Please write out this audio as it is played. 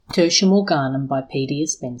Tertium Organum by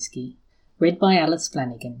Ouspensky, read by Alice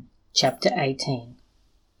Flanagan, Chapter 18.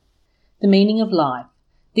 The meaning of life.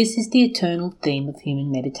 This is the eternal theme of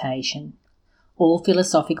human meditation. All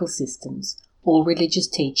philosophical systems, all religious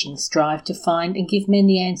teachings strive to find and give men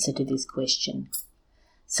the answer to this question.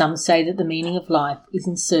 Some say that the meaning of life is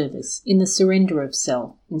in service, in the surrender of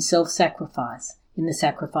self, in self-sacrifice, in the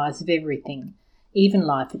sacrifice of everything, even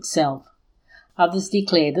life itself. Others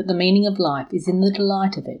declare that the meaning of life is in the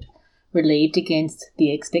delight of it, relieved against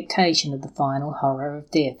the expectation of the final horror of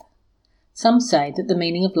death. Some say that the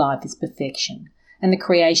meaning of life is perfection, and the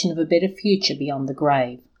creation of a better future beyond the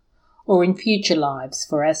grave, or in future lives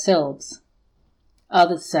for ourselves.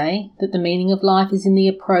 Others say that the meaning of life is in the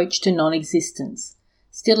approach to non-existence.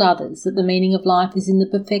 Still others that the meaning of life is in the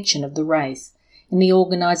perfection of the race, in the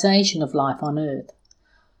organisation of life on earth,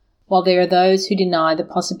 while there are those who deny the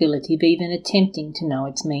possibility of even attempting to know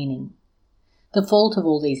its meaning. The fault of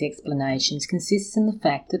all these explanations consists in the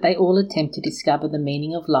fact that they all attempt to discover the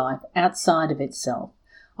meaning of life outside of itself,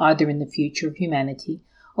 either in the future of humanity,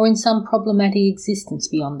 or in some problematic existence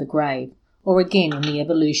beyond the grave, or again in the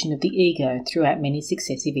evolution of the ego throughout many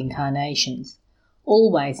successive incarnations,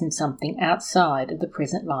 always in something outside of the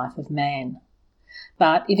present life of man.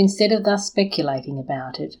 But if instead of thus speculating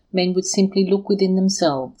about it, men would simply look within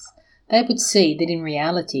themselves, they would see that in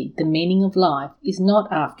reality the meaning of life is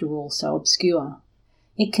not after all so obscure.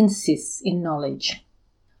 It consists in knowledge.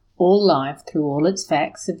 All life, through all its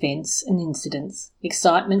facts, events and incidents,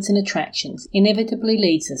 excitements and attractions, inevitably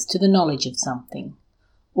leads us to the knowledge of something.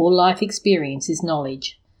 All life experience is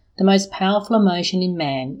knowledge. The most powerful emotion in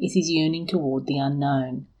man is his yearning toward the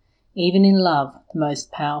unknown. Even in love, the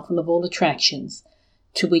most powerful of all attractions,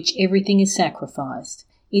 to which everything is sacrificed,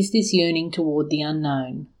 is this yearning toward the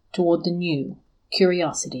unknown, toward the new,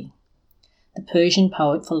 curiosity. The Persian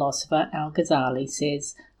poet-philosopher Al-Ghazali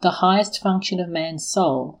says, "The highest function of man's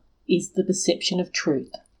soul is the perception of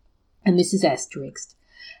truth." And this is asterisked.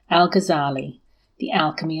 Al-Ghazali, The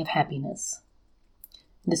Alchemy of Happiness.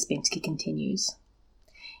 And Ouspensky continues,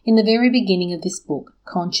 "In the very beginning of this book,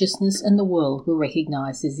 consciousness and the world were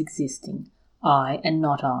recognized as existing, I and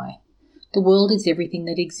not I. The world is everything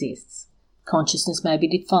that exists. Consciousness may be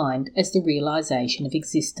defined as the realization of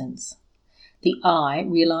existence. The I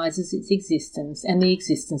realizes its existence and the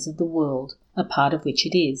existence of the world, a part of which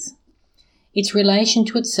it is. Its relation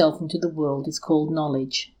to itself and to the world is called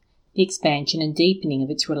knowledge. The expansion and deepening of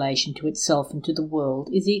its relation to itself and to the world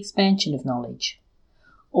is the expansion of knowledge.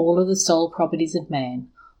 All of the soul properties of man,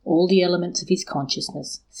 all the elements of his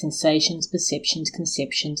consciousness, sensations, perceptions,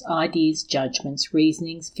 conceptions, ideas, judgments,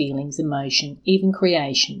 reasonings, feelings, emotion, even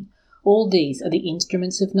creation, all these are the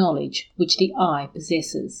instruments of knowledge which the I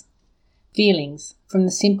possesses. Feelings, from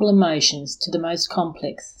the simple emotions to the most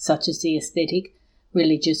complex, such as the aesthetic,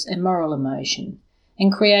 religious and moral emotion,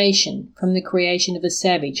 and creation, from the creation of a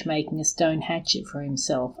savage making a stone hatchet for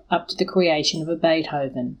himself up to the creation of a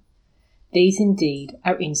Beethoven. These indeed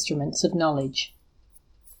are instruments of knowledge.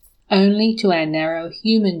 Only to our narrow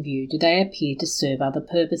human view do they appear to serve other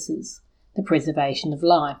purposes, the preservation of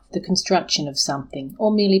life, the construction of something,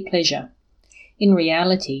 or merely pleasure. In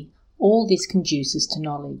reality, all this conduces to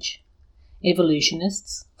knowledge.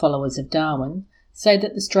 Evolutionists, followers of Darwin, say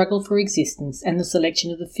that the struggle for existence and the selection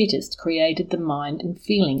of the fittest created the mind and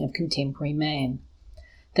feeling of contemporary man.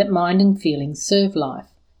 That mind and feeling serve life,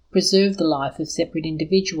 preserve the life of separate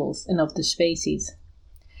individuals and of the species.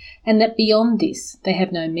 And that beyond this they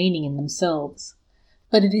have no meaning in themselves.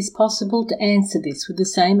 But it is possible to answer this with the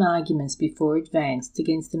same arguments before advanced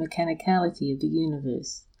against the mechanicality of the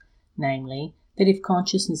universe, namely, that if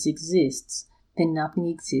consciousness exists, then nothing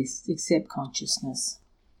exists except consciousness.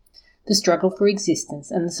 The struggle for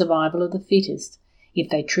existence and the survival of the fittest, if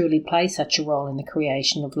they truly play such a role in the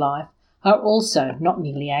creation of life, are also not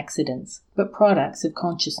merely accidents, but products of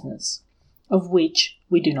consciousness, of which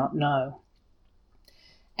we do not know.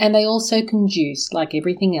 And they also conduce, like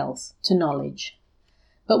everything else, to knowledge.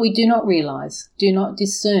 But we do not realize, do not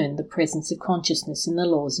discern the presence of consciousness in the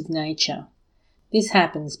laws of nature. This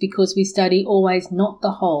happens because we study always not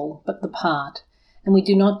the whole, but the part, and we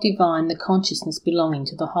do not divine the consciousness belonging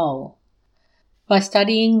to the whole. By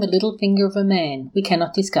studying the little finger of a man, we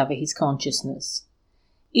cannot discover his consciousness.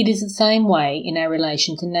 It is the same way in our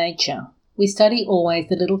relation to nature. We study always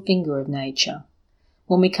the little finger of nature.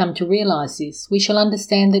 When we come to realize this, we shall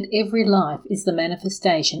understand that every life is the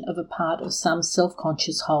manifestation of a part of some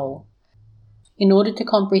self-conscious whole. In order to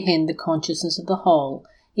comprehend the consciousness of the whole,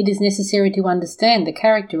 it is necessary to understand the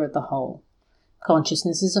character of the whole.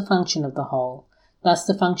 Consciousness is a function of the whole, thus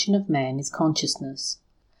the function of man is consciousness.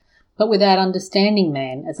 But without understanding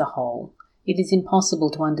man as a whole, it is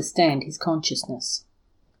impossible to understand his consciousness.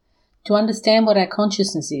 To understand what our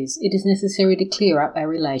consciousness is, it is necessary to clear up our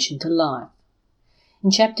relation to life.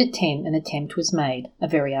 In Chapter 10, an attempt was made, a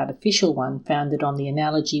very artificial one founded on the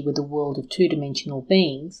analogy with a world of two-dimensional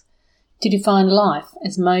beings, to define life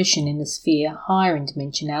as motion in a sphere higher in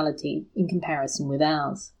dimensionality in comparison with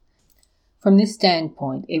ours. From this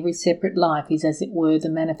standpoint, every separate life is as it were the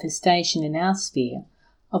manifestation in our sphere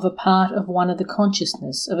of a part of one of the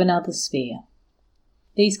consciousness of another sphere.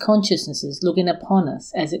 These consciousnesses look in upon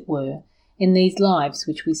us, as it were, in these lives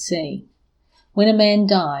which we see. When a man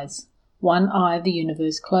dies, one eye of the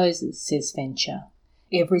universe closes, says Venture.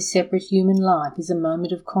 Every separate human life is a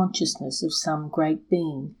moment of consciousness of some great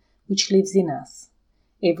being which lives in us.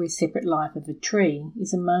 Every separate life of a tree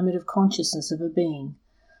is a moment of consciousness of a being,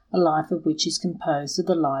 a life of which is composed of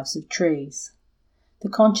the lives of trees. The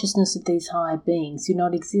consciousness of these higher beings do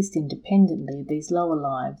not exist independently of these lower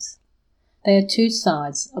lives. They are two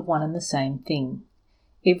sides of one and the same thing.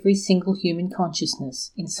 Every single human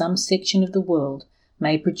consciousness in some section of the world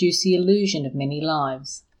may produce the illusion of many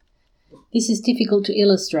lives. This is difficult to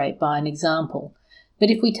illustrate by an example, but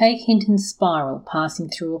if we take Hinton's spiral passing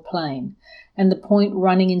through a plane and the point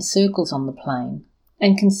running in circles on the plane,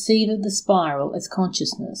 and conceive of the spiral as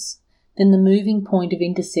consciousness, then the moving point of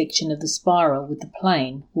intersection of the spiral with the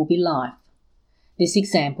plane will be life. This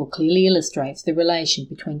example clearly illustrates the relation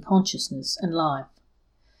between consciousness and life.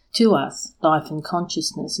 To us, life and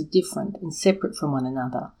consciousness are different and separate from one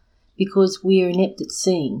another, because we are inept at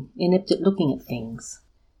seeing, inept at looking at things.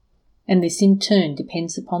 And this in turn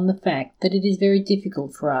depends upon the fact that it is very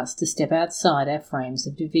difficult for us to step outside our frames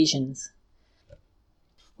of divisions.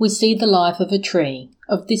 We see the life of a tree,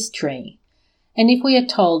 of this tree, and if we are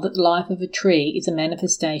told that the life of a tree is a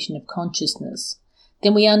manifestation of consciousness,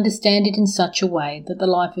 then we understand it in such a way that the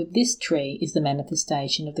life of this tree is the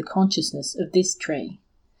manifestation of the consciousness of this tree.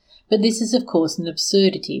 But this is of course an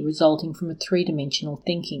absurdity resulting from a three-dimensional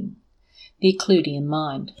thinking, the Euclidean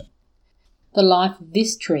mind. The life of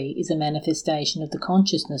this tree is a manifestation of the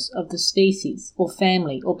consciousness of the species or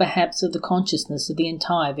family, or perhaps of the consciousness of the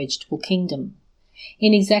entire vegetable kingdom.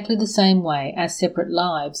 In exactly the same way, our separate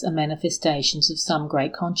lives are manifestations of some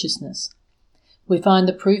great consciousness. We find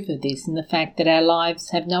the proof of this in the fact that our lives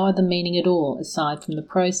have no other meaning at all aside from the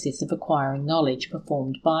process of acquiring knowledge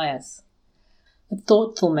performed by us. A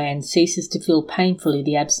thoughtful man ceases to feel painfully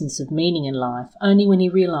the absence of meaning in life only when he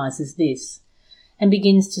realizes this, and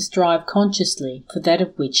begins to strive consciously for that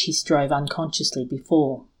of which he strove unconsciously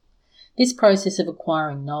before. This process of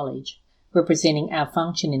acquiring knowledge, representing our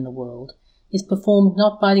function in the world, is performed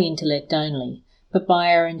not by the intellect only, but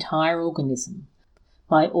by our entire organism,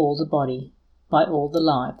 by all the body, by all the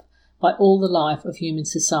life of human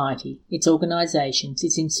society, its organizations,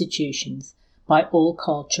 its institutions, by all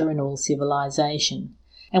culture and all civilization,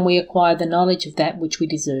 and we acquire the knowledge of that which we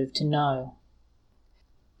deserve to know.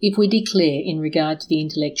 If we declare in regard to the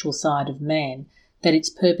intellectual side of man that its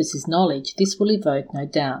purpose is knowledge, this will evoke no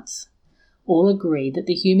doubts. All agree that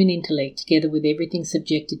the human intellect, together with everything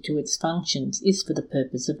subjected to its functions, is for the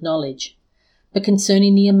purpose of knowledge. But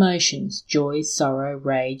concerning the emotions, joy, sorrow,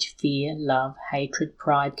 rage, fear, love, hatred,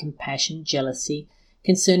 pride, compassion, jealousy,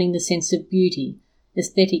 concerning the sense of beauty,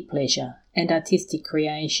 aesthetic pleasure, and artistic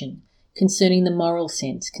creation, concerning the moral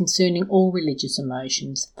sense, concerning all religious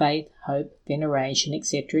emotions, faith, hope, veneration,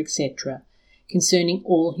 etc., etc., concerning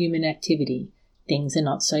all human activity, things are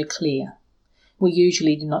not so clear. We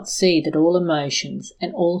usually do not see that all emotions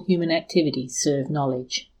and all human activity serve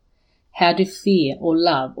knowledge. How do fear or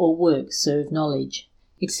love or work serve knowledge?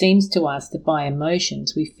 It seems to us that by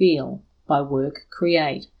emotions we feel, by work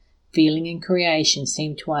create. Feeling and creation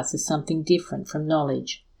seem to us as something different from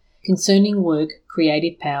knowledge. Concerning work,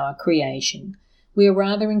 creative power, creation, we are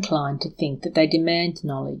rather inclined to think that they demand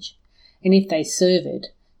knowledge, and if they serve it,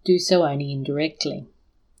 do so only indirectly.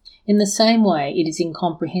 In the same way, it is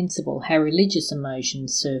incomprehensible how religious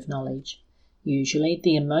emotions serve knowledge. Usually,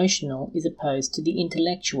 the emotional is opposed to the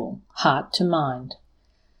intellectual, heart to mind.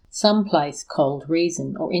 Some place cold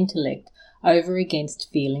reason or intellect over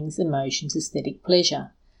against feelings, emotions, aesthetic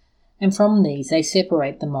pleasure, and from these they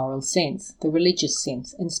separate the moral sense, the religious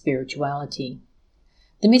sense, and spirituality.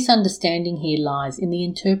 The misunderstanding here lies in the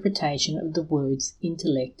interpretation of the words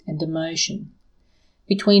intellect and emotion.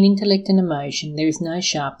 Between intellect and emotion there is no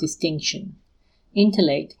sharp distinction.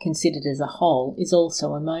 Intellect, considered as a whole, is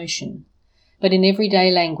also emotion. But in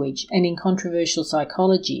everyday language and in controversial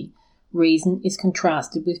psychology, reason is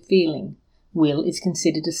contrasted with feeling. Will is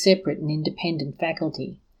considered a separate and independent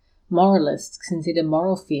faculty. Moralists consider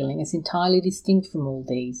moral feeling as entirely distinct from all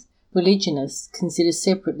these. Religionists consider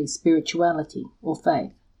separately spirituality or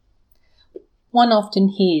faith. One often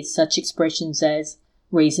hears such expressions as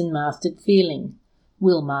reason mastered feeling,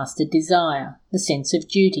 will mastered desire, the sense of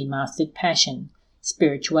duty mastered passion,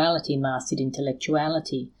 spirituality mastered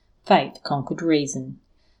intellectuality, faith conquered reason.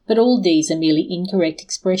 But all these are merely incorrect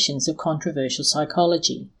expressions of controversial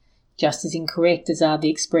psychology, just as incorrect as are the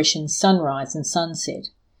expressions sunrise and sunset.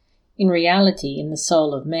 In reality, in the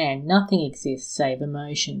soul of man, nothing exists save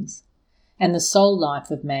emotions, and the soul life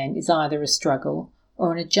of man is either a struggle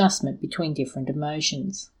or an adjustment between different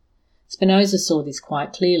emotions. Spinoza saw this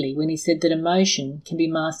quite clearly when he said that emotion can be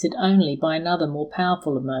mastered only by another more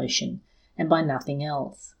powerful emotion, and by nothing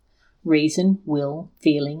else. Reason, will,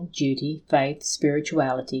 feeling, duty, faith,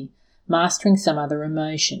 spirituality, mastering some other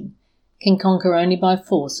emotion, can conquer only by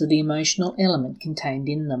force of the emotional element contained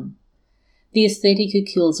in them. The ascetic who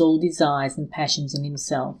kills all desires and passions in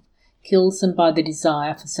himself, kills them by the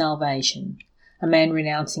desire for salvation. A man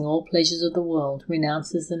renouncing all pleasures of the world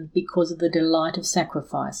renounces them because of the delight of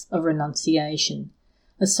sacrifice, of renunciation.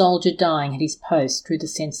 A soldier dying at his post through the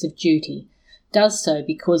sense of duty does so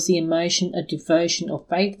because the emotion of devotion or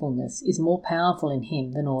faithfulness is more powerful in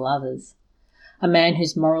him than all others. A man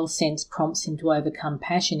whose moral sense prompts him to overcome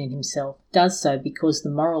passion in himself does so because the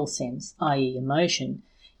moral sense, i.e. emotion,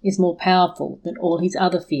 is more powerful than all his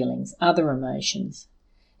other feelings, other emotions.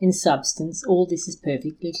 In substance, all this is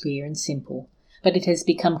perfectly clear and simple, but it has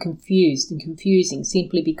become confused and confusing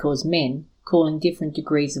simply because men, calling different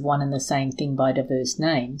degrees of one and the same thing by diverse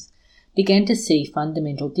names, began to see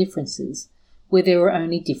fundamental differences where there were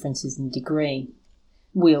only differences in degree.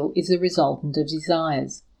 Will is the resultant of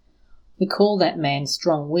desires. We call that man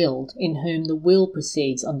strong-willed, in whom the will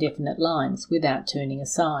proceeds on definite lines without turning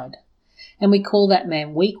aside. And we call that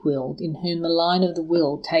man weak-willed, in whom the line of the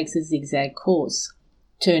will takes a zigzag course,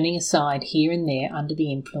 turning aside here and there under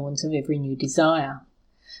the influence of every new desire.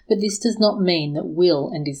 But this does not mean that will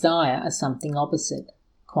and desire are something opposite.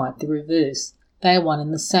 Quite the reverse. They are one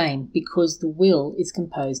and the same, because the will is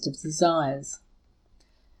composed of desires.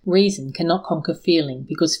 Reason cannot conquer feeling,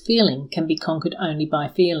 because feeling can be conquered only by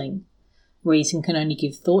feeling. Reason can only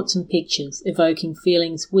give thoughts and pictures, evoking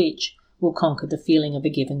feelings which will conquer the feeling of a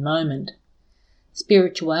given moment.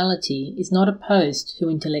 Spirituality is not opposed to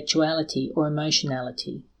intellectuality or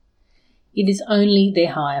emotionality. It is only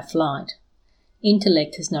their higher flight.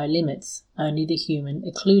 Intellect has no limits, only the human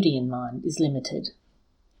Euclidean mind is limited.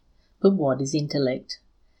 But what is intellect?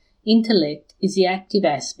 Intellect is the active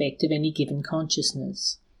aspect of any given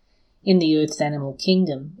consciousness. In the earth's animal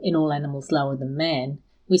kingdom, in all animals lower than man,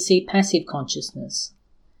 we see passive consciousness.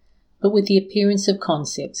 But with the appearance of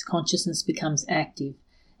concepts, consciousness becomes active,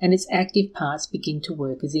 and its active parts begin to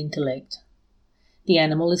work as intellect. The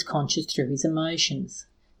animal is conscious through his emotions.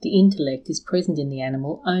 The intellect is present in the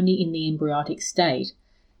animal only in the embryotic state,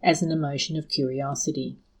 as an emotion of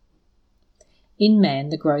curiosity. In man,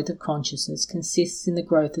 the growth of consciousness consists in the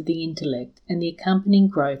growth of the intellect and the accompanying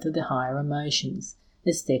growth of the higher emotions,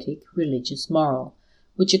 aesthetic, religious, moral,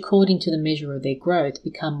 which according to the measure of their growth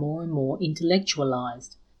become more and more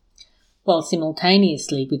intellectualized, while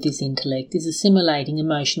simultaneously with this intellect is assimilating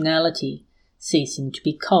emotionality, ceasing to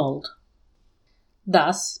be cold.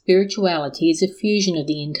 Thus, spirituality is a fusion of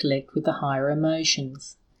the intellect with the higher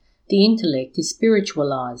emotions. The intellect is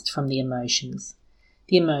spiritualized from the emotions.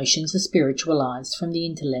 The emotions are spiritualized from the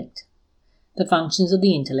intellect. The functions of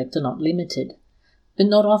the intellect are not limited, but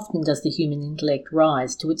not often does the human intellect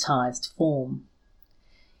rise to its highest form.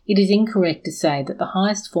 It is incorrect to say that the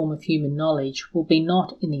highest form of human knowledge will be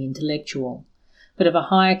not in the intellectual, but of a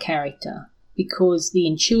higher character, because the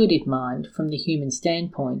intuitive mind, from the human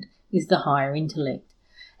standpoint, is the higher intellect,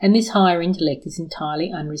 and this higher intellect is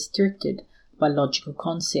entirely unrestricted by logical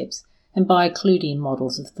concepts and by Euclidean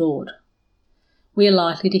models of thought. We are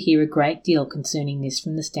likely to hear a great deal concerning this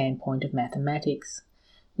from the standpoint of mathematics,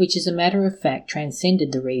 which as a matter of fact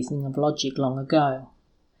transcended the reasoning of logic long ago.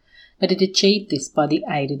 But it achieved this by the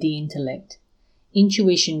aid of the intellect.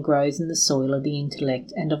 Intuition grows in the soil of the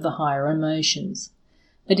intellect and of the higher emotions,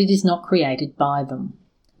 but it is not created by them.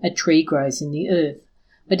 A tree grows in the earth,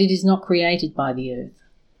 but it is not created by the earth.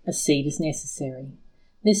 A seed is necessary.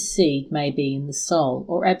 This seed may be in the soul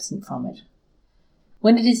or absent from it.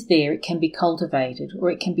 When it is there, it can be cultivated or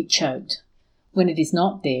it can be choked. When it is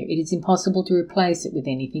not there, it is impossible to replace it with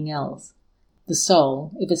anything else. The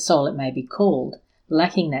soul, if a soul it may be called,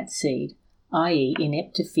 lacking that seed, i.e.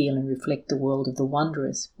 inept to feel and reflect the world of the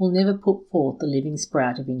wondrous, will never put forth the living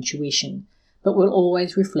sprout of intuition, but will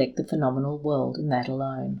always reflect the phenomenal world and that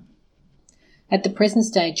alone. At the present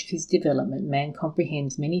stage of his development, man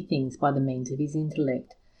comprehends many things by the means of his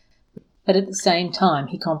intellect, but at the same time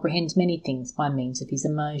he comprehends many things by means of his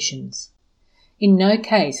emotions. In no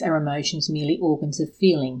case are emotions merely organs of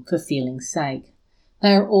feeling for feeling's sake.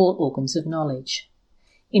 They are all organs of knowledge.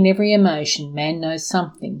 In every emotion, man knows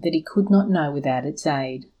something that he could not know without its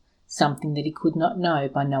aid, something that he could not know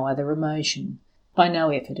by no other emotion, by no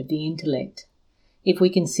effort of the intellect. If we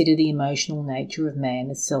consider the emotional nature of man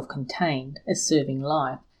as self-contained, as serving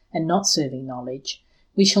life, and not serving knowledge,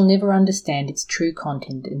 we shall never understand its true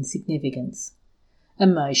content and significance.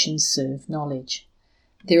 Emotions serve knowledge.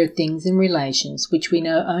 There are things and relations which we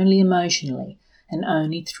know only emotionally and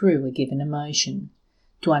only through a given emotion.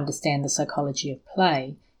 To understand the psychology of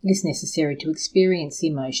play, it is necessary to experience the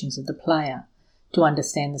emotions of the player. To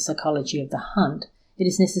understand the psychology of the hunt, it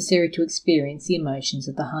is necessary to experience the emotions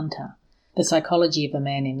of the hunter. The psychology of a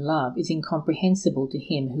man in love is incomprehensible to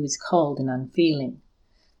him who is cold and unfeeling.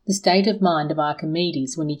 The state of mind of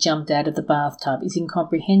Archimedes when he jumped out of the bathtub is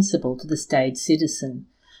incomprehensible to the staid citizen,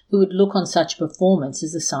 who would look on such a performance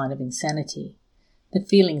as a sign of insanity. The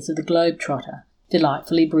feelings of the globe-trotter,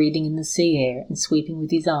 delightfully breathing in the sea air and sweeping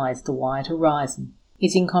with his eyes the wide horizon,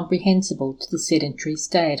 is incomprehensible to the sedentary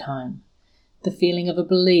stay-at-home. The feeling of a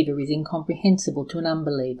believer is incomprehensible to an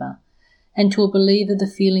unbeliever, and to a believer the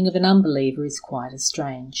feeling of an unbeliever is quite as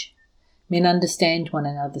strange. Men understand one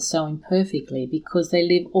another so imperfectly because they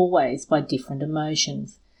live always by different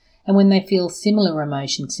emotions, and when they feel similar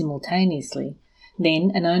emotions simultaneously,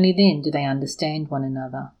 then and only then do they understand one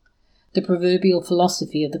another. The proverbial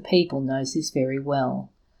philosophy of the people knows this very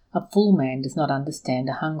well. A full man does not understand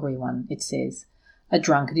a hungry one, it says. A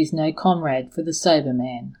drunkard is no comrade for the sober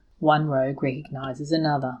man. One rogue recognizes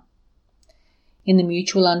another. In the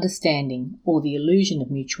mutual understanding, or the illusion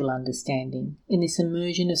of mutual understanding, in this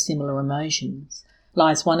immersion of similar emotions,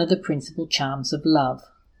 lies one of the principal charms of love.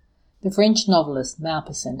 The French novelist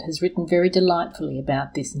Maupassant has written very delightfully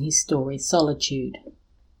about this in his story Solitude.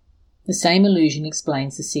 The same illusion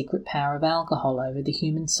explains the secret power of alcohol over the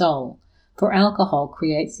human soul, for alcohol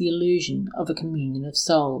creates the illusion of a communion of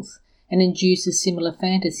souls, and induces similar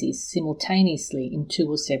fantasies simultaneously in two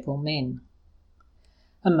or several men.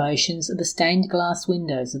 Emotions are the stained glass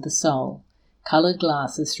windows of the soul, coloured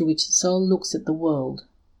glasses through which the soul looks at the world.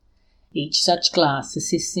 Each such glass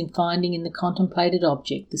assists in finding in the contemplated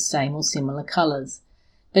object the same or similar colours,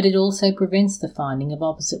 but it also prevents the finding of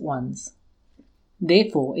opposite ones.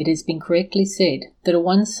 Therefore, it has been correctly said that a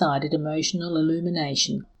one-sided emotional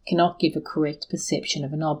illumination cannot give a correct perception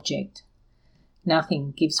of an object.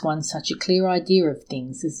 Nothing gives one such a clear idea of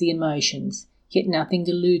things as the emotions, yet nothing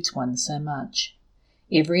deludes one so much.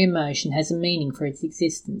 Every emotion has a meaning for its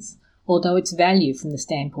existence, although its value from the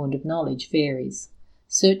standpoint of knowledge varies.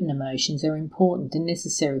 Certain emotions are important and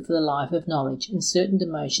necessary for the life of knowledge, and certain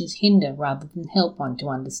emotions hinder rather than help one to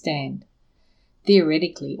understand.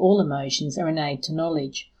 Theoretically, all emotions are an aid to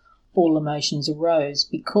knowledge. All emotions arose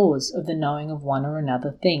because of the knowing of one or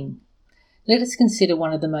another thing. Let us consider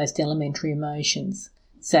one of the most elementary emotions,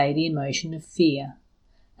 say the emotion of fear.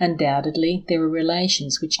 Undoubtedly, there are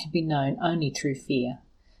relations which can be known only through fear.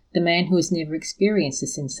 The man who has never experienced the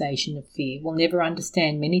sensation of fear will never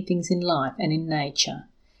understand many things in life and in nature.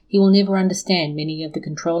 He will never understand many of the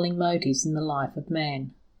controlling motives in the life of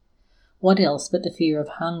man. What else but the fear of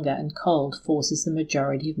hunger and cold forces the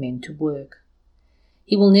majority of men to work?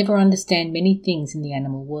 He will never understand many things in the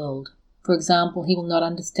animal world. For example, he will not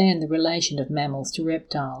understand the relation of mammals to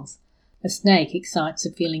reptiles. A snake excites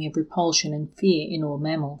a feeling of repulsion and fear in all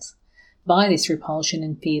mammals. By this repulsion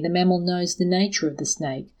and fear, the mammal knows the nature of the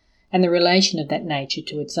snake and the relation of that nature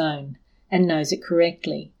to its own, and knows it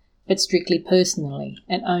correctly, but strictly personally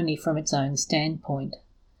and only from its own standpoint.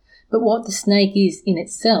 But what the snake is in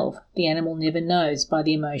itself, the animal never knows by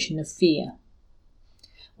the emotion of fear.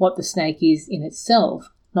 What the snake is in itself,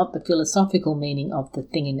 not the philosophical meaning of the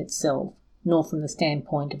thing in itself, nor from the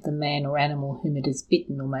standpoint of the man or animal whom it has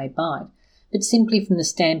bitten or may bite, but simply from the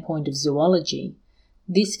standpoint of zoology,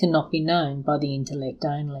 this cannot be known by the intellect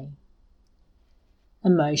only.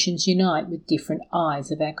 Emotions unite with different eyes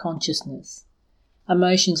of our consciousness.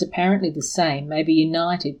 Emotions apparently the same may be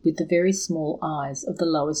united with the very small eyes of the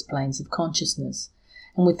lowest planes of consciousness,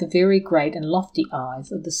 and with the very great and lofty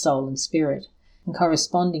eyes of the soul and spirit, and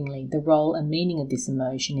correspondingly the role and meaning of this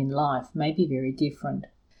emotion in life may be very different.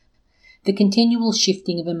 The continual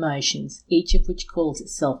shifting of emotions, each of which calls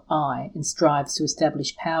itself I and strives to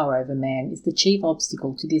establish power over man, is the chief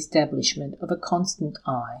obstacle to the establishment of a constant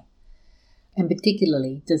I. And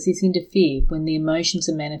particularly does this interfere when the emotions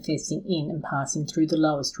are manifesting in and passing through the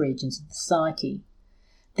lowest regions of the psyche.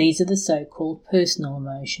 These are the so-called personal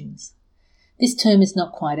emotions. This term is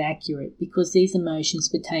not quite accurate because these emotions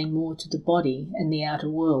pertain more to the body and the outer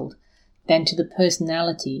world than to the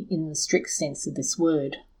personality in the strict sense of this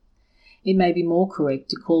word. It may be more correct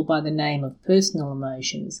to call by the name of personal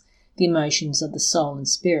emotions the emotions of the soul and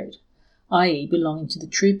spirit, i.e. belonging to the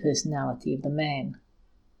true personality of the man.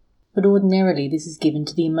 But ordinarily this is given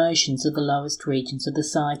to the emotions of the lowest regions of the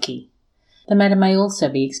psyche. The matter may also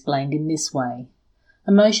be explained in this way.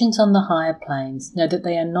 Emotions on the higher planes know that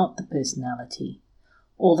they are not the personality,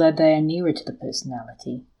 although they are nearer to the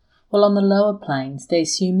personality, while on the lower planes they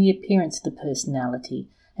assume the appearance of the personality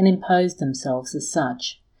and impose themselves as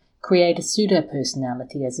such, create a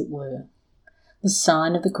pseudo-personality as it were. The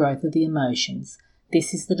sign of the growth of the emotions,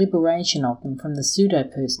 this is the liberation of them from the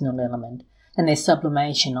pseudo-personal element and their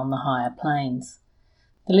sublimation on the higher planes.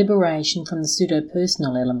 The liberation from the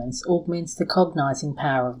pseudo-personal elements augments the cognizing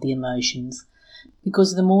power of the emotions,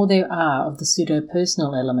 because the more there are of the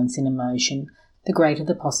pseudo-personal elements in emotion, the greater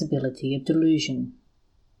the possibility of delusion.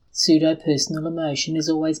 Pseudo-personal emotion is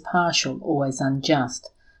always partial, always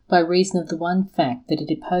unjust, by reason of the one fact that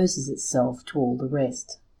it opposes itself to all the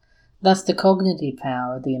rest. Thus the cognitive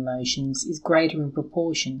power of the emotions is greater in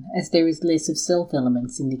proportion as there is less of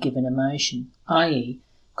self-elements in the given emotion, i.e.,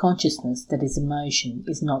 consciousness that is emotion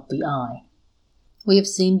is not the I. We have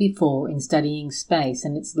seen before in studying space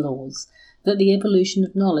and its laws that the evolution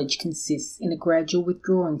of knowledge consists in a gradual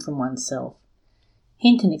withdrawing from oneself.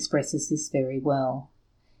 Hinton expresses this very well.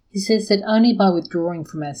 He says that only by withdrawing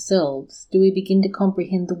from ourselves do we begin to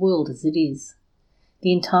comprehend the world as it is.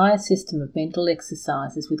 The entire system of mental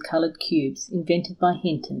exercises with coloured cubes invented by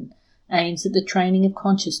Hinton aims at the training of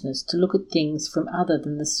consciousness to look at things from other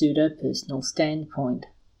than the pseudo-personal standpoint.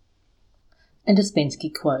 And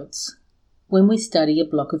Ouspensky quotes, "When we study a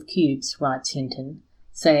block of cubes," writes Hinton,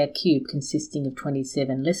 say a cube consisting of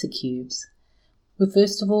 27 lesser cubes, we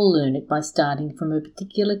first of all learn it by starting from a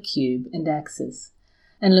particular cube and axis,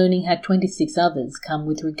 and learning how 26 others come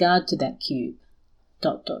with regard to that cube, ...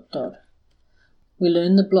 We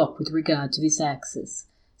learn the block with regard to this axis,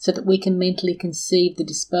 so that we can mentally conceive the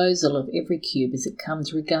disposal of every cube as it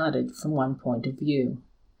comes regarded from one point of view.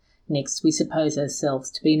 Next we suppose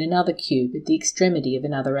ourselves to be in another cube at the extremity of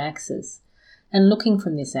another axis, and looking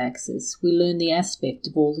from this axis we learn the aspect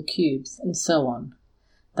of all the cubes, and so on.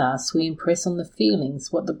 Thus we impress on the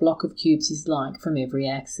feelings what the block of cubes is like from every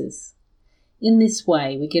axis. In this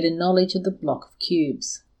way we get a knowledge of the block of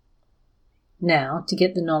cubes. Now, to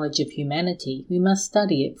get the knowledge of humanity, we must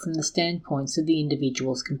study it from the standpoints of the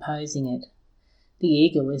individuals composing it. The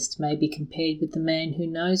egoist may be compared with the man who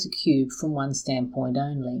knows a cube from one standpoint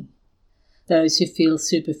only. Those who feel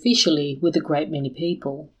superficially with a great many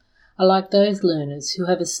people are like those learners who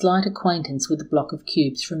have a slight acquaintance with a block of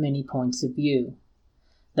cubes from many points of view.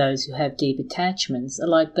 Those who have deep attachments are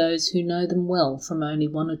like those who know them well from only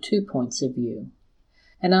one or two points of view.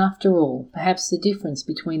 And after all, perhaps the difference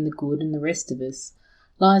between the good and the rest of us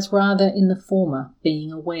lies rather in the former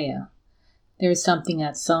being aware. There is something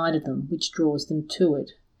outside of them which draws them to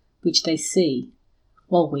it, which they see,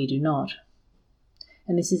 while we do not.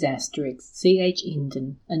 And this is * C.H.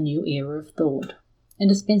 Inden, A New Era of Thought.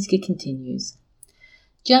 And Ouspensky continues,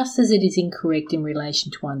 "Just as it is incorrect in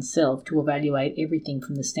relation to oneself to evaluate everything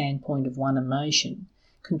from the standpoint of one emotion,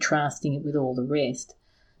 contrasting it with all the rest,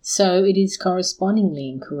 so it is correspondingly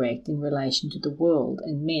incorrect in relation to the world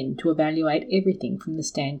and men to evaluate everything from the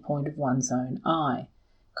standpoint of one's own I,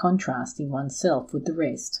 contrasting oneself with the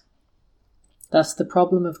rest. Thus the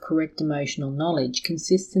problem of correct emotional knowledge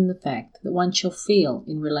consists in the fact that one shall feel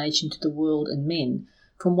in relation to the world and men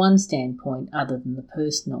from one standpoint other than the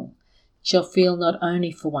personal, shall feel not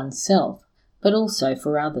only for oneself, but also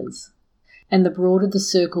for others. And the broader the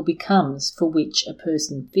circle becomes for which a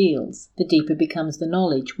person feels, the deeper becomes the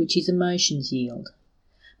knowledge which his emotions yield.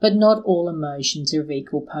 But not all emotions are of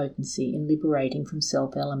equal potency in liberating from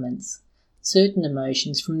self-elements. Certain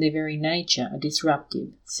emotions from their very nature are disruptive,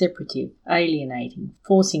 separative, alienating,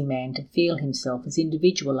 forcing man to feel himself as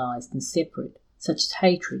individualized and separate, such as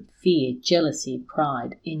hatred, fear, jealousy,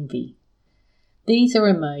 pride, envy. These are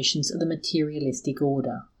emotions of the materialistic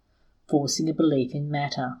order, forcing a belief in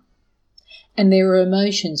matter. And there are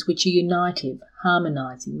emotions which are unitive,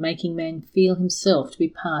 harmonizing, making man feel himself to be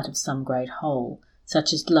part of some great whole,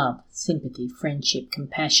 such as love, sympathy, friendship,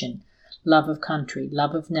 compassion, love of country,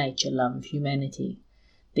 love of nature, love of humanity.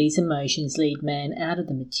 These emotions lead man out of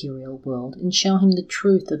the material world and show him the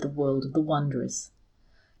truth of the world of the wondrous.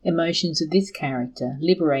 Emotions of this character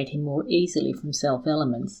liberate him more easily from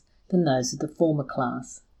self-elements than those of the former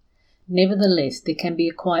class. Nevertheless, there can be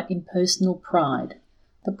a quite impersonal pride,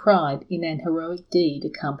 the pride in an heroic deed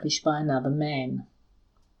accomplished by another man.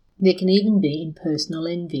 There can even be impersonal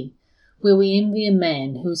envy, where we envy a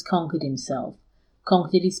man who has conquered himself,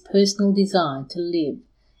 conquered his personal desire to live,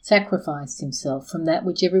 sacrificed himself from that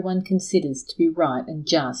which everyone considers to be right and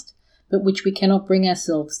just, but which we cannot bring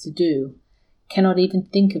ourselves to do, cannot even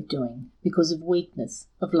think of doing, because of weakness,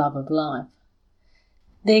 of love of life.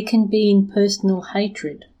 There can be impersonal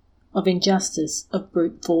hatred, of injustice, of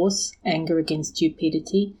brute force, anger against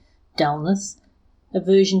stupidity, dullness,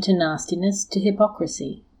 aversion to nastiness, to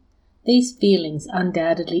hypocrisy. These feelings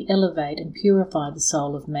undoubtedly elevate and purify the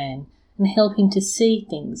soul of man and help him to see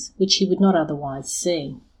things which he would not otherwise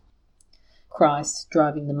see. Christ,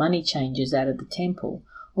 driving the money changers out of the temple,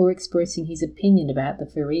 or expressing his opinion about the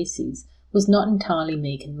Pharisees, was not entirely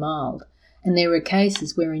meek and mild, and there are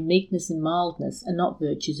cases wherein meekness and mildness are not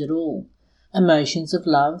virtues at all. Emotions of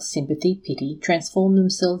love, sympathy, pity transform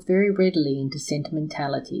themselves very readily into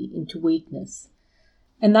sentimentality, into weakness.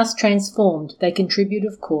 And thus transformed, they contribute,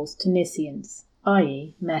 of course, to nescience,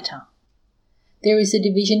 i.e. matter. There is a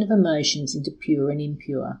division of emotions into pure and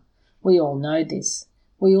impure. We all know this.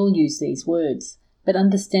 We all use these words, but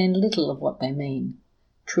understand little of what they mean.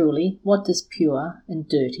 Truly, what does pure and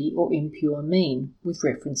dirty or impure mean with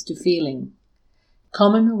reference to feeling?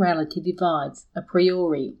 Common morality divides, a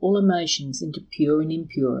priori, all emotions into pure and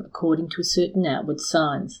impure according to certain outward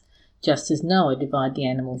signs, just as Noah divided the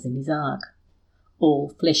animals in his ark.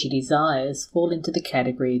 All fleshy desires fall into the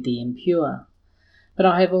category of the impure. But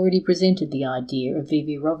I have already presented the idea of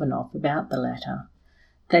V.V. Rovanoff about the latter,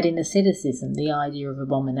 that in asceticism the idea of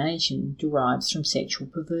abomination derives from sexual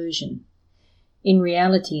perversion. In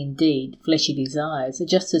reality, indeed, fleshy desires are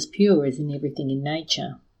just as pure as in everything in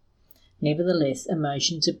nature. Nevertheless,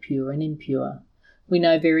 emotions are pure and impure. We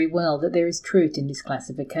know very well that there is truth in this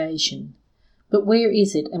classification. But where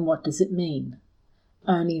is it and what does it mean?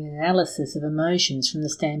 Only an analysis of emotions from the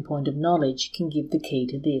standpoint of knowledge can give the key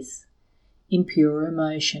to this. Impure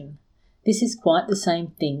emotion. This is quite the same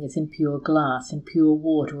thing as impure glass, impure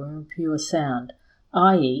water, or impure sound,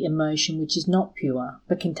 i.e. emotion which is not pure,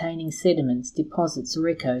 but containing sediments, deposits, or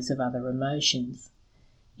echoes of other emotions.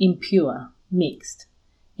 Impure, mixed.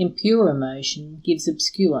 Impure emotion gives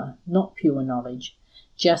obscure, not pure knowledge,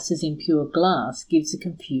 just as impure glass gives a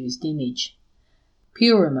confused image.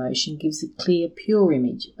 Pure emotion gives a clear, pure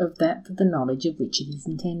image of that for the knowledge of which it is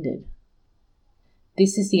intended.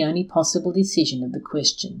 This is the only possible decision of the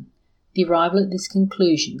question. The arrival at this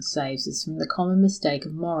conclusion saves us from the common mistake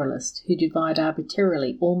of moralists who divide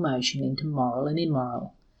arbitrarily all motion into moral and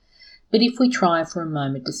immoral. But if we try for a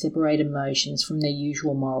moment to separate emotions from their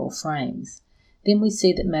usual moral frames, then we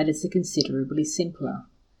see that matters are considerably simpler,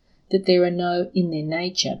 that there are no in their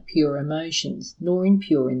nature pure emotions, nor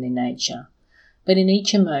impure in their nature, but in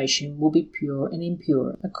each emotion will be pure and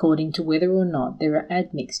impure according to whether or not there are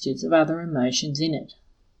admixtures of other emotions in it.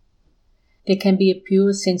 There can be a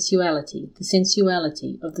pure sensuality, the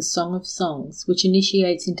sensuality of the Song of Songs, which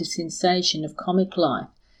initiates into sensation of comic life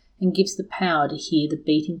and gives the power to hear the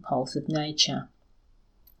beating pulse of nature.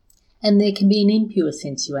 And there can be an impure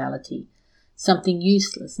sensuality, something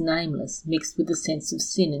useless, nameless, mixed with the sense of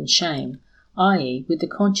sin and shame, i.e. with the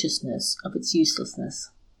consciousness of its uselessness.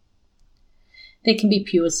 There can be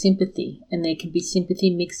pure sympathy, and there can be sympathy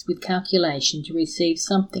mixed with calculation to receive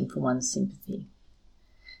something for one's sympathy.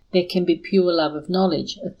 There can be pure love of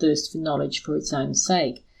knowledge, a thirst for knowledge for its own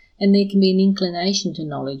sake, and there can be an inclination to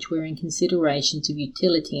knowledge wherein considerations of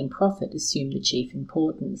utility and profit assume the chief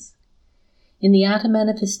importance. In the outer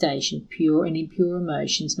manifestation, pure and impure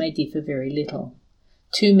emotions may differ very little.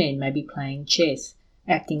 Two men may be playing chess,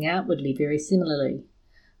 acting outwardly very similarly,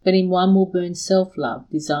 but in one will burn self-love,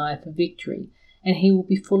 desire for victory, and he will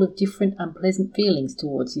be full of different unpleasant feelings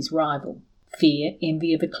towards his rival, fear,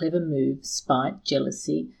 envy of a clever move, spite,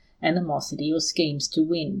 jealousy, animosity, or schemes to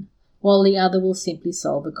win, while the other will simply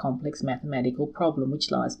solve a complex mathematical problem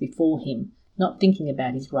which lies before him, not thinking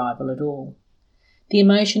about his rival at all. The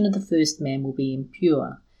emotion of the first man will be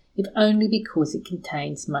impure, if only because it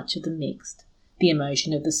contains much of the mixed. The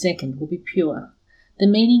emotion of the second will be pure. The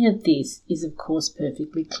meaning of this is of course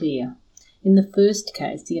perfectly clear. In the first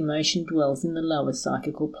case, the emotion dwells in the lower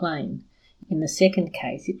psychical plane. In the second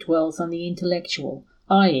case, it dwells on the intellectual,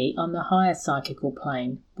 i.e. on the higher psychical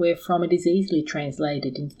plane, wherefrom it is easily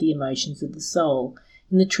translated into the emotions of the soul,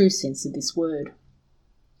 in the true sense of this word.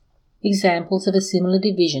 Examples of a similar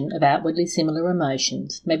division of outwardly similar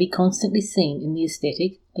emotions may be constantly seen in the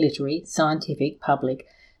aesthetic, literary, scientific, public,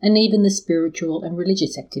 and even the spiritual and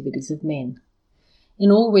religious activities of men.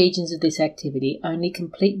 In all regions of this activity, only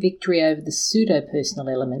complete victory over the pseudo-personal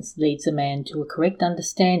elements leads a man to a correct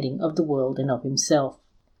understanding of the world and of himself.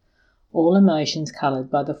 All emotions coloured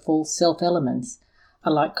by the false self-elements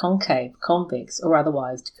are like concave, convex, or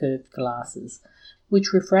otherwise curved glasses,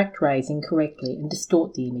 which refract rays incorrectly and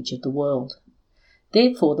distort the image of the world.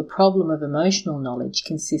 Therefore, the problem of emotional knowledge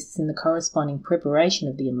consists in the corresponding preparation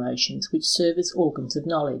of the emotions which serve as organs of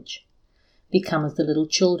knowledge. Become as the little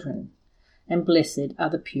children, and blessed are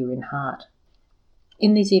the pure in heart.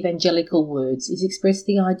 In these evangelical words is expressed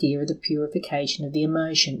the idea of the purification of the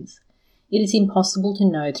emotions. It is impossible to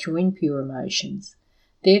know through impure emotions.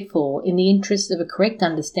 Therefore, in the interest of a correct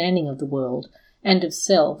understanding of the world and of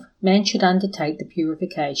self, man should undertake the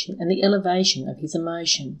purification and the elevation of his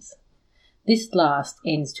emotions. This last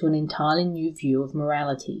ends to an entirely new view of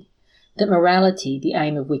morality. That morality, the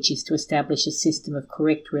aim of which is to establish a system of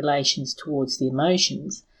correct relations towards the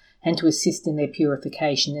emotions, and to assist in their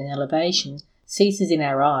purification and elevation, ceases in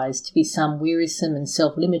our eyes to be some wearisome and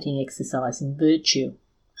self-limiting exercise in virtue.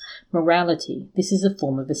 Morality, this is a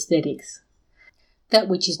form of aesthetics. That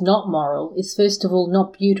which is not moral is first of all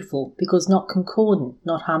not beautiful, because not concordant,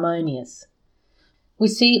 not harmonious. We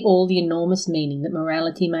see all the enormous meaning that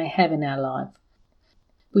morality may have in our life.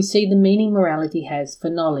 We see the meaning morality has for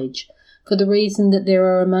knowledge, for the reason that there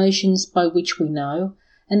are emotions by which we know,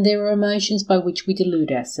 and there are emotions by which we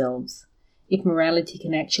delude ourselves. If morality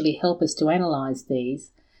can actually help us to analyse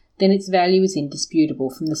these, then its value is indisputable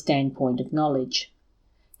from the standpoint of knowledge.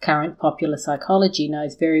 Current popular psychology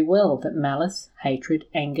knows very well that malice, hatred,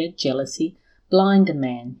 anger, jealousy blind a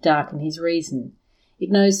man, darken his reason. It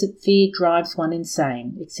knows that fear drives one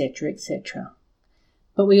insane, etc., etc.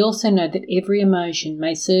 But we also know that every emotion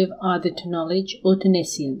may serve either to knowledge or to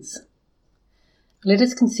nescience. Let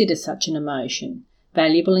us consider such an emotion,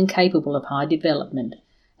 valuable and capable of high development,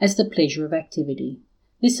 as the pleasure of activity.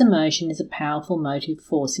 This emotion is a powerful motive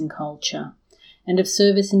force in culture, and of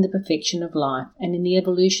service in the perfection of life and in the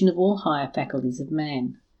evolution of all higher faculties of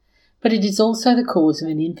man. But it is also the cause of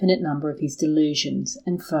an infinite number of his delusions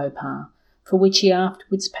and faux pas, for which he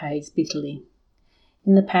afterwards pays bitterly.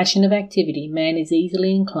 In the passion of activity, man is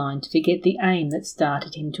easily inclined to forget the aim that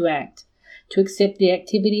started him to act, to accept the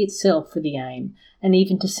activity itself for the aim, and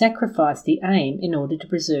even to sacrifice the aim in order to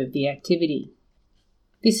preserve the activity.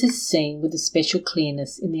 This is seen with especial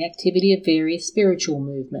clearness in the activity of various spiritual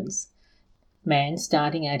movements. Man,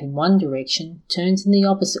 starting out in one direction, turns in the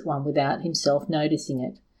opposite one without himself noticing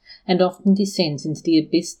it, and often descends into the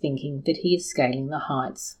abyss thinking that he is scaling the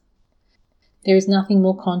heights. There is nothing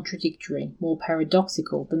more contradictory, more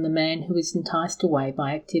paradoxical than the man who is enticed away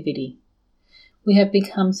by activity. We have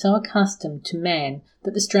become so accustomed to man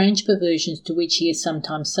that the strange perversions to which he is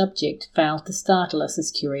sometimes subject fail to startle us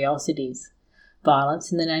as curiosities.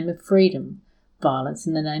 Violence in the name of freedom, violence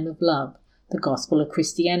in the name of love, the gospel of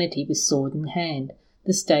Christianity with sword in hand,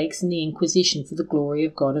 the stakes and the Inquisition for the glory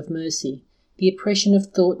of God of mercy, the oppression of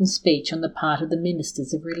thought and speech on the part of the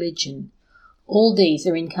ministers of religion. All these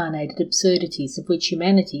are incarnated absurdities of which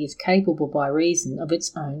humanity is capable by reason of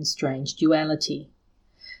its own strange duality.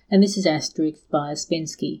 And this is asterisked by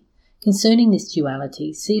Ouspensky. Concerning this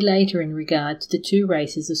duality, see later in regard to the two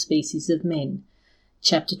races of species of men,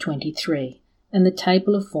 chapter 23, and the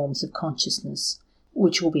table of forms of consciousness,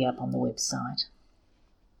 which will be up on the website.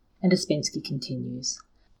 And Ouspensky continues,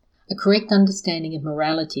 a correct understanding of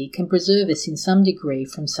morality can preserve us in some degree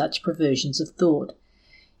from such perversions of thought.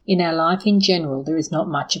 In our life in general there is not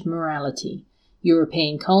much of morality.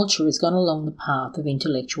 European culture has gone along the path of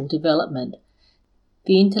intellectual development.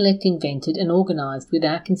 The intellect invented and organised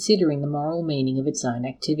without considering the moral meaning of its own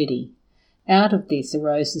activity. Out of this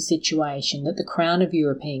arose the situation that the crown of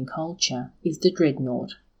European culture is the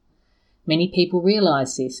dreadnought. Many people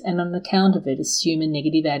realise this and on account of it assume a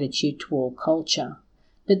negative attitude toward culture.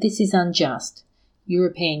 But this is unjust.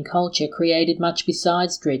 European culture created much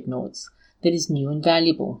besides dreadnoughts that is new and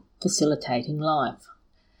valuable, facilitating life.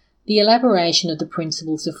 The elaboration of the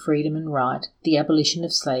principles of freedom and right, the abolition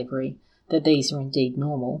of slavery, that these are indeed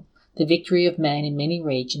normal, the victory of man in many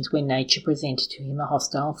regions where nature presented to him a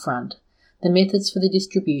hostile front, the methods for the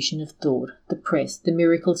distribution of thought, the press, the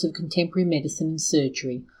miracles of contemporary medicine and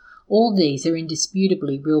surgery, all these are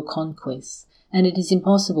indisputably real conquests, and it is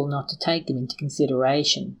impossible not to take them into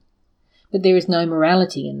consideration. But there is no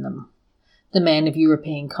morality in them. The man of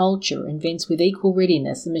European culture invents with equal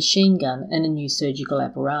readiness a machine gun and a new surgical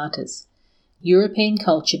apparatus. European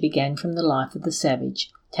culture began from the life of the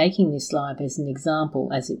savage, taking this life as an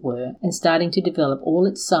example, as it were, and starting to develop all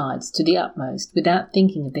its sides to the utmost without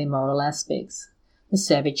thinking of their moral aspects. The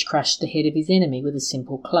savage crushed the head of his enemy with a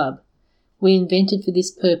simple club. We invented for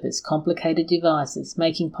this purpose complicated devices,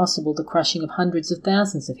 making possible the crushing of hundreds of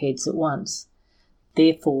thousands of heads at once.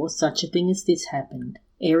 Therefore, such a thing as this happened.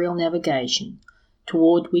 Aerial navigation,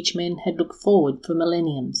 toward which men had looked forward for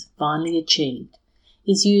millenniums, finally achieved,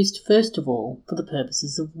 is used first of all for the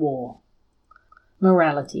purposes of war.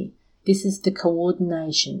 Morality, This is the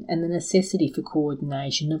coordination and the necessity for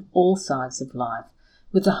coordination of all sides of life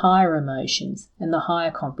with the higher emotions and the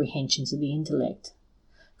higher comprehensions of the intellect.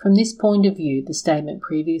 From this point of view, the statement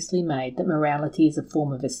previously made that morality is a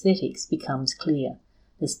form of aesthetics becomes clear.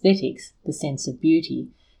 Aesthetics, the sense of beauty,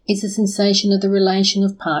 is a sensation of the relation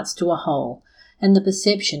of parts to a whole and the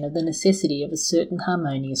perception of the necessity of a certain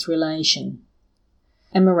harmonious relation.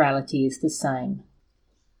 And morality is the same.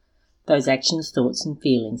 Those actions, thoughts and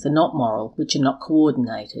feelings are not moral which are not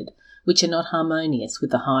coordinated, which are not harmonious with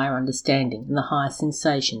the higher understanding and the higher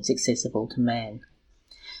sensations accessible to man.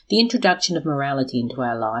 The introduction of morality into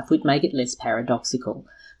our life would make it less paradoxical,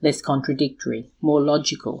 less contradictory, more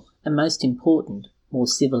logical, and most important, more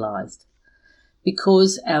civilized.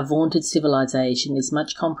 Because our vaunted civilization is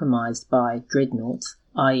much compromised by dreadnoughts,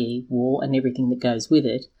 i.e. war and everything that goes with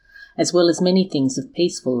it, as well as many things of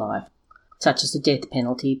peaceful life, such as the death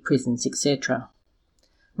penalty, prisons, etc.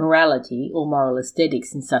 Morality, or moral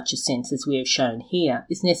aesthetics in such a sense as we have shown here,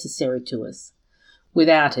 is necessary to us.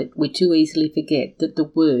 Without it, we too easily forget that the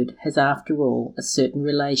word has after all a certain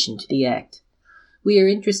relation to the act. We are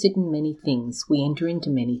interested in many things, we enter into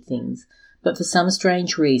many things, but for some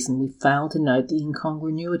strange reason we fail to note the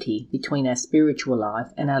incongruity between our spiritual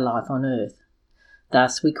life and our life on earth.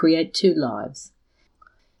 Thus we create two lives.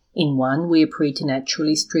 In one we are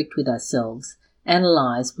preternaturally strict with ourselves,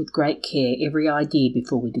 analyse with great care every idea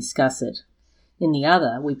before we discuss it. In the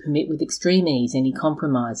other we permit with extreme ease any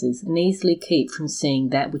compromises and easily keep from seeing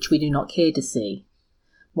that which we do not care to see.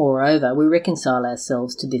 Moreover, we reconcile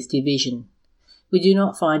ourselves to this division. We do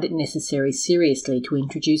not find it necessary seriously to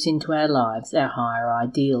introduce into our lives our higher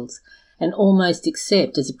ideals, and almost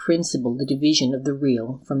accept as a principle the division of the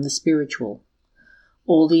real from the spiritual.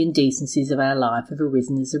 All the indecencies of our life have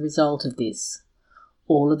arisen as a result of this.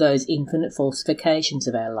 All of those infinite falsifications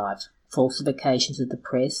of our life, falsifications of the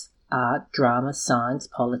press, art, drama, science,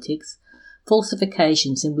 politics,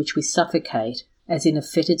 falsifications in which we suffocate as in a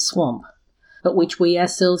fetid swamp, but which we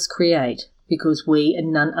ourselves create, because we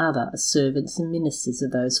and none other are servants and ministers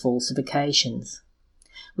of those falsifications.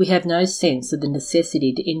 We have no sense of the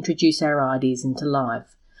necessity to introduce our ideas into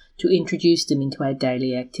life, to introduce them into our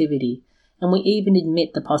daily activity, and we even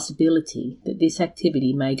admit the possibility that this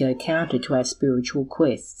activity may go counter to our spiritual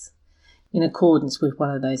quests, in accordance with one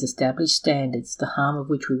of those established standards the harm of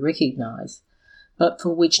which we recognise, but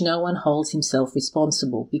for which no one holds himself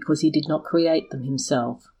responsible because he did not create them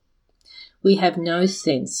himself. We have no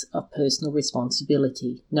sense of personal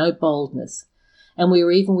responsibility, no boldness, and we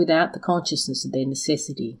are even without the consciousness of their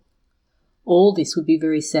necessity. All this would be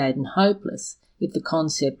very sad and hopeless if the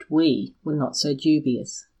concept we were not so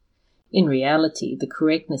dubious. In reality, the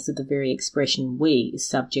correctness of the very expression we is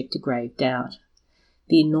subject to grave doubt.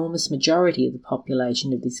 The enormous majority of the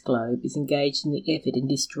population of this globe is engaged in the effort in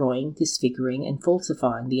destroying, disfiguring and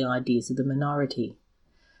falsifying the ideas of the minority.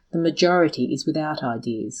 The majority is without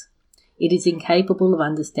ideas. It is incapable of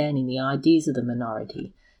understanding the ideas of the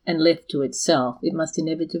minority, and left to itself, it must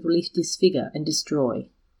inevitably disfigure and destroy.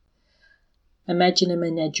 Imagine a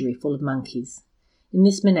menagerie full of monkeys. In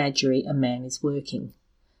this menagerie a man is working.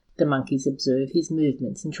 The monkeys observe his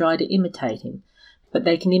movements and try to imitate him, but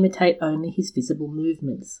they can imitate only his visible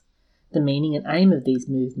movements. The meaning and aim of these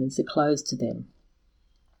movements are closed to them.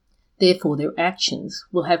 Therefore their actions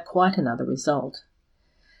will have quite another result.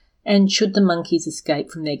 And should the monkeys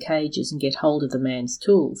escape from their cages and get hold of the man's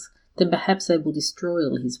tools, then perhaps they will destroy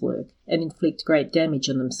all his work and inflict great damage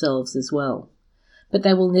on themselves as well. But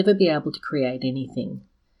they will never be able to create anything.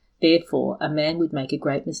 Therefore, a man would make a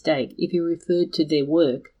great mistake if he referred to their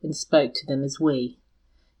work and spoke to them as we.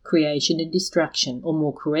 Creation and destruction, or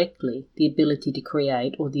more correctly, the ability to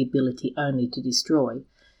create or the ability only to destroy,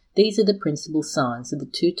 these are the principal signs of the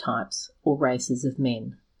two types or races of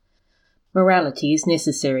men. Morality is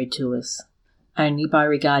necessary to us. Only by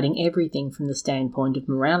regarding everything from the standpoint of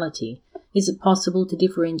morality is it possible to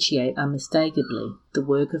differentiate unmistakably the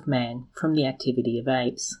work of man from the activity of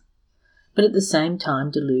apes. But at the same time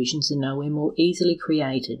delusions are nowhere more easily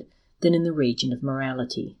created than in the region of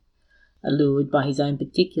morality. Allured by his own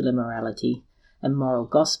particular morality and moral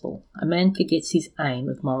gospel, a man forgets his aim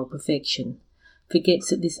of moral perfection, forgets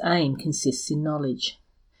that this aim consists in knowledge.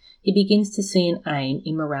 He begins to see an aim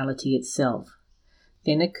in morality itself.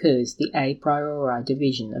 Then occurs the a priori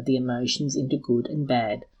division of the emotions into good and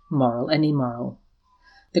bad, moral and immoral.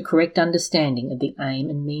 The correct understanding of the aim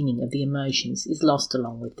and meaning of the emotions is lost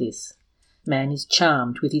along with this. Man is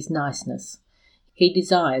charmed with his niceness. He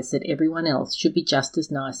desires that everyone else should be just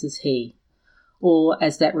as nice as he, or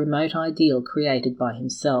as that remote ideal created by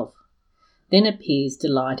himself. Then appears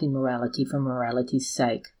delight in morality for morality's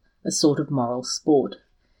sake, a sort of moral sport.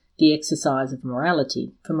 the exercise of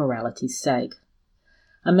morality for morality's sake.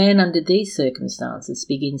 A man under these circumstances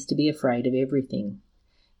begins to be afraid of everything.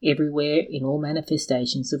 Everywhere in all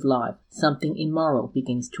manifestations of life, something immoral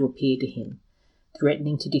begins to appear to him,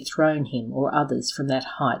 threatening to dethrone him or others from that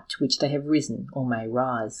height to which they have risen or may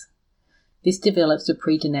rise. This develops a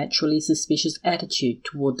preternaturally suspicious attitude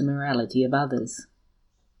toward the morality of others.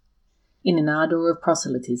 In an ardour of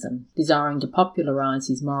proselytism, desiring to popularise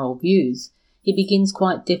his moral views, he begins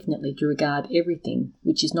quite definitely to regard everything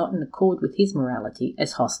which is not in accord with his morality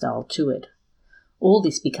as hostile to it. All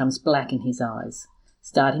this becomes black in his eyes.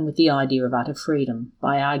 Starting with the idea of utter freedom,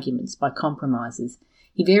 by arguments, by compromises,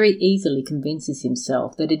 he very easily convinces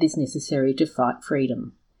himself that it is necessary to fight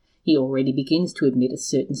freedom. He already begins to admit a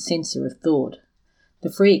certain censor of thought.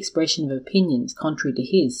 The free expression of opinions contrary to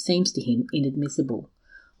his seems to him inadmissible.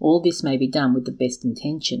 All this may be done with the best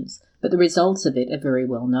intentions, but the results of it are very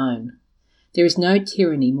well known. There is no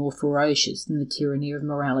tyranny more ferocious than the tyranny of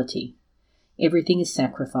morality. Everything is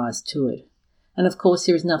sacrificed to it. And of course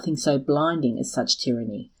there is nothing so blinding as such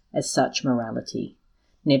tyranny, as such morality.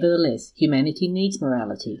 Nevertheless, humanity needs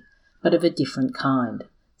morality, but of a different kind,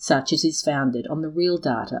 such as is founded on the real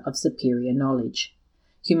data of superior knowledge.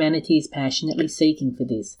 Humanity is passionately seeking for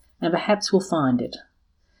this, and perhaps will find it.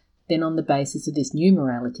 Then on the basis of this new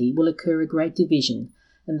morality will occur a great division,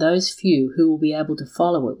 and those few who will be able to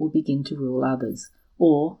follow it will begin to rule others,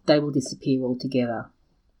 or they will disappear altogether.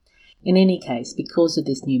 In any case, because of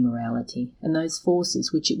this new morality, and those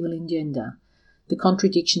forces which it will engender, the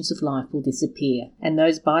contradictions of life will disappear, and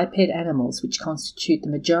those biped animals which constitute the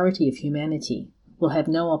majority of humanity will have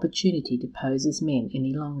no opportunity to pose as men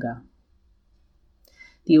any longer.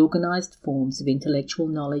 The organised forms of intellectual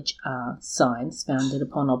knowledge are science founded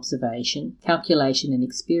upon observation, calculation and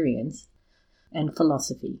experience, and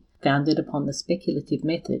philosophy founded upon the speculative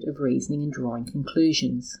method of reasoning and drawing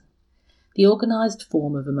conclusions. The organised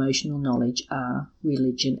form of emotional knowledge are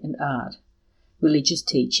religion and art. Religious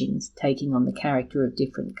teachings, taking on the character of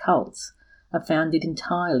different cults, are founded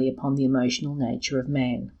entirely upon the emotional nature of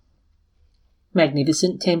man.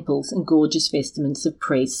 Magnificent temples and gorgeous vestments of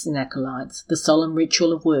priests and acolytes, the solemn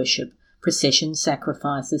ritual of worship, processions,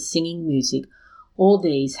 sacrifices, singing, music, all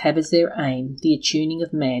these have as their aim the attuning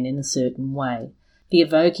of man in a certain way, the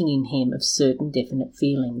evoking in him of certain definite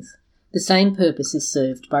feelings. The same purpose is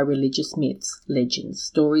served by religious myths, legends,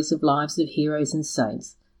 stories of lives of heroes and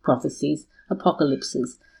saints, prophecies,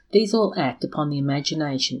 apocalypses. These all act upon the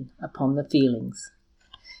imagination, upon the feelings.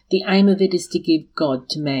 The aim of it is to give God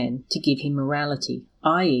to man, to give him morality,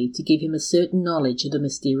 i.e., to give him a certain knowledge of the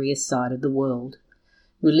mysterious side of the world.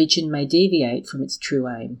 Religion may deviate from its true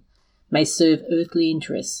aim, may serve earthly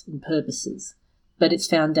interests and purposes, but its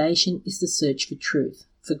foundation is the search for truth,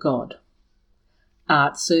 for God.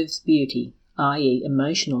 Art serves beauty, i.e.,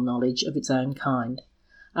 emotional knowledge of its own kind.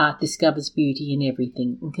 Art discovers beauty in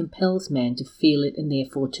everything and compels man to feel it and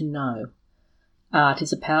therefore to know. Art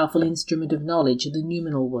is a powerful instrument of knowledge of the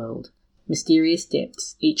noumenal world. Mysterious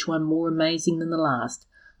depths, each one more amazing than the last,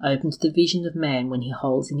 open to the vision of man when he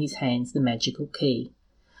holds in his hands the magical key.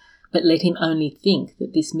 But let him only think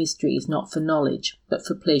that this mystery is not for knowledge, but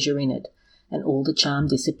for pleasure in it, and all the charm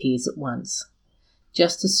disappears at once.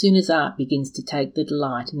 Just as soon as art begins to take the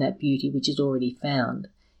delight in that beauty which is already found,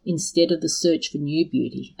 instead of the search for new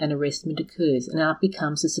beauty, an arrestment occurs, and art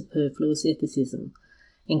becomes a superfluous ethicism,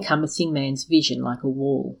 encompassing man's vision like a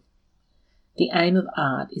wall. The aim of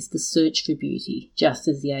art is the search for beauty, just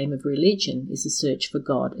as the aim of religion is the search for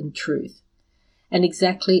God and truth. And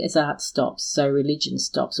exactly as art stops, so religion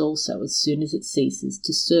stops also as soon as it ceases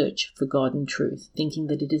to search for God and truth, thinking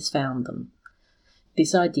that it has found them.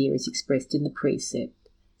 This idea is expressed in the precept,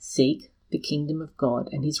 "Seek the kingdom of God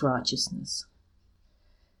and his righteousness."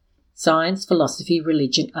 Science, philosophy,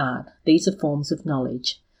 religion, art, these are forms of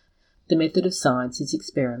knowledge. The method of science is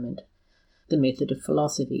experiment. The method of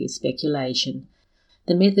philosophy is speculation.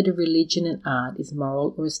 The method of religion and art is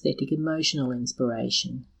moral or aesthetic emotional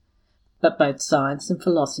inspiration. But both science and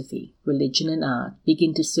philosophy, religion and art,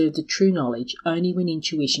 begin to serve the true knowledge only when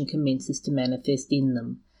intuition commences to manifest in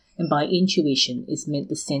them, and by intuition is meant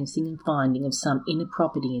the sensing and finding of some inner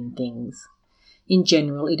property in things. In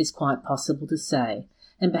general, it is quite possible to say,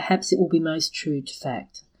 and perhaps it will be most true to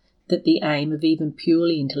fact, that the aim of even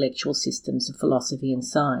purely intellectual systems of philosophy and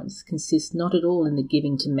science consists not at all in the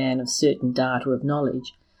giving to man of certain data of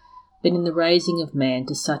knowledge, but in the raising of man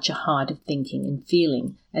to such a height of thinking and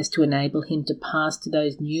feeling as to enable him to pass to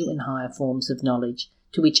those new and higher forms of knowledge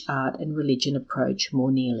to which art and religion approach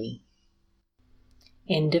more nearly.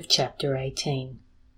 End of chapter 18.